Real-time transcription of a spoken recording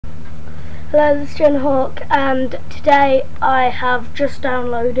Hello, this is Jen Hawk, and today I have just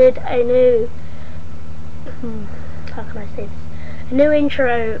downloaded a new how can I say this? A new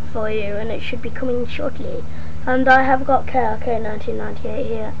intro for you, and it should be coming shortly. And I have got KRK 1998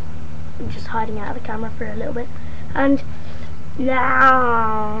 here. I'm just hiding out of the camera for a little bit. And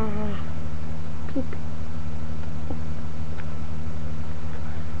now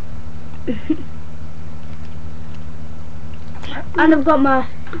and I've got my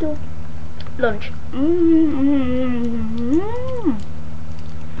lunch. And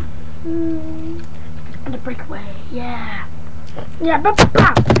a breakaway, yeah.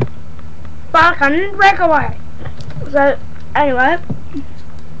 Back and breakaway. So anyway,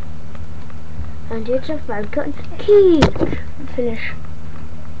 and it's a Falcon key. Finish.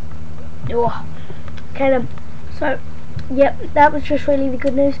 Oh. Okay then. So yep, that was just really the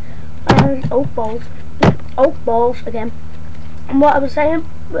good news. And oh balls again. And what I was saying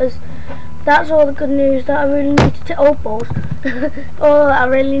was, that's all the good news that I really needed to balls. All that I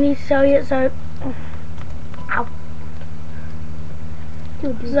really need to tell you. So ow.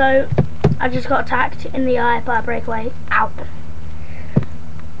 So I just got attacked in the eye by a breakaway. Ow.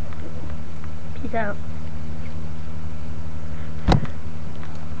 Peace out.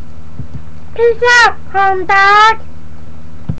 Peace out, home dog.